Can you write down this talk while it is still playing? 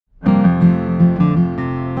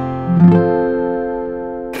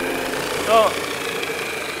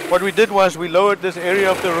what we did was we lowered this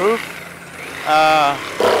area of the roof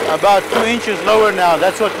about 2 inches lower now.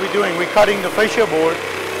 That's what we're doing. We're cutting the fascia board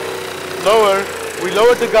lower. We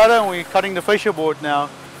lowered the gutter and we're cutting the fascia board now.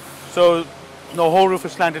 So the whole roof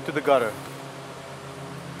is slanted to the gutter.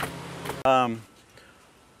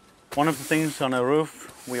 One of the things on a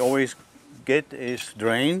roof we always get is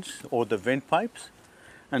drains or the vent pipes.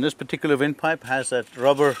 And this particular vent pipe has that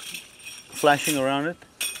rubber flashing around it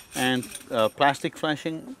and plastic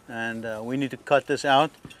flashing, and we need to cut this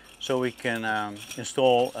out so we can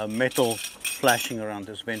install a metal flashing around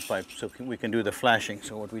this vent pipe so we can do the flashing.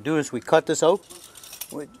 So what we do is we cut this out,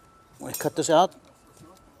 we cut this out,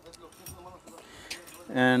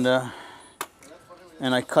 and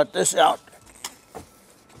I cut this out.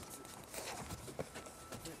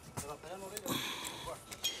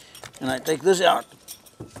 And I take this out.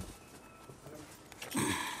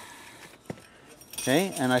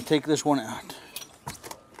 Okay, and I take this one out.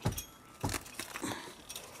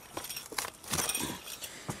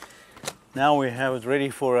 Now we have it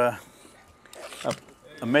ready for a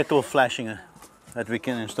metal flashing that we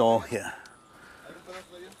can install here.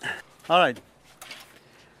 All right.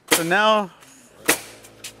 So now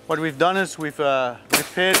what we've done is we've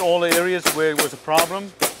repaired all the areas where it was a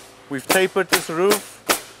problem. We've tapered this roof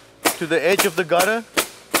to the edge of the gutter,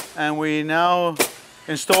 and we now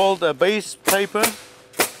installed a base paper,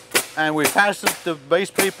 and we fastened the base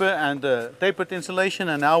paper and the tapered insulation,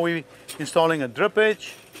 and now we're installing a drip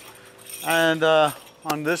edge. And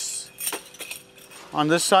on this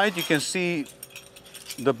side you can see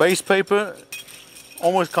the base paper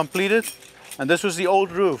almost completed. And this was the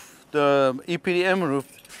old roof, the EPDM roof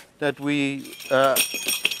that we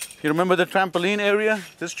you remember the trampoline area?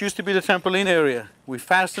 This used to be the trampoline area. We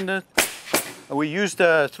fastened it. We used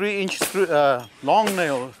a 3-inch long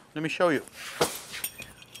nail. Let me show you.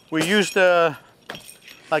 We used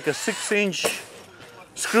like a 6-inch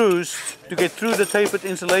screws to get through the tapered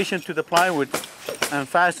insulation to the plywood and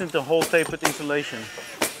fasten the whole tapered insulation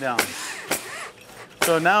down.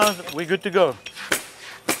 So now we're good to go.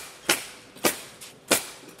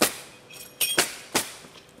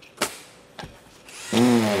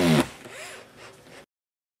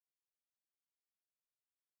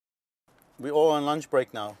 We're all on lunch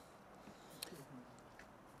break now.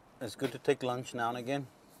 It's good to take lunch now and again.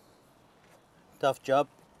 Tough job.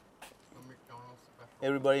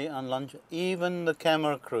 Everybody on lunch, even the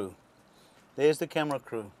camera crew. There's the camera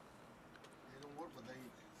crew.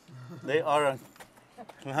 They are on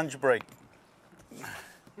lunch break.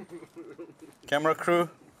 Camera crew.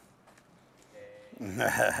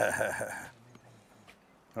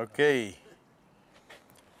 Okay.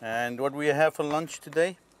 And what we have for lunch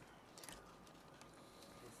today?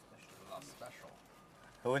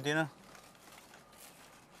 Who and dinner?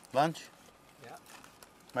 Lunch? Yeah.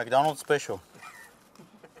 McDonald's special.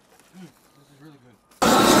 This is really good.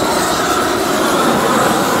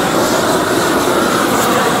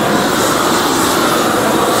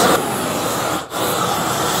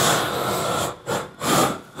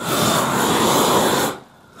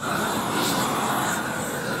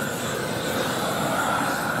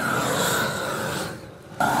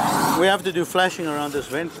 We have to do flashing around this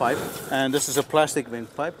vent pipe, and this is a plastic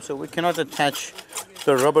vent pipe, so we cannot attach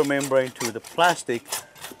the rubber membrane to the plastic.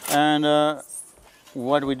 And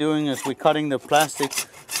what we're doing is we're cutting the plastic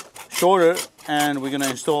shorter, and we're going to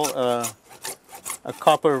install a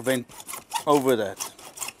copper vent over that.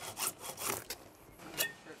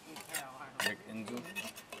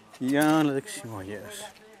 Yeah, let's see. Oh, yes.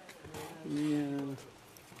 Yeah.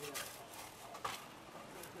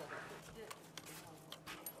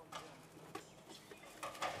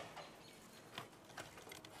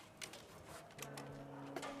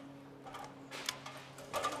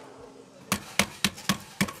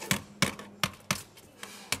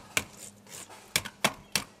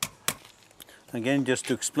 Again, just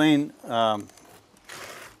to explain, we're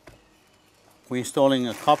installing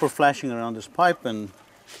a copper flashing around this pipe, and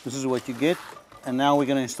this is what you get. And now we're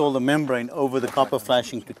going to install the membrane over the copper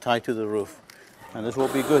flashing to tie to the roof. And this will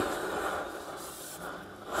be good.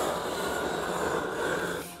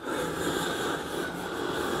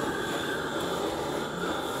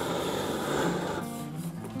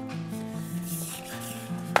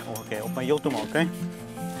 Okay, open your mouth, okay?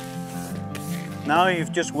 Now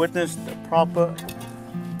you've just witnessed the proper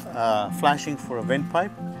flashing for a vent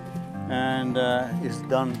pipe, and it's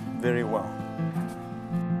done very well.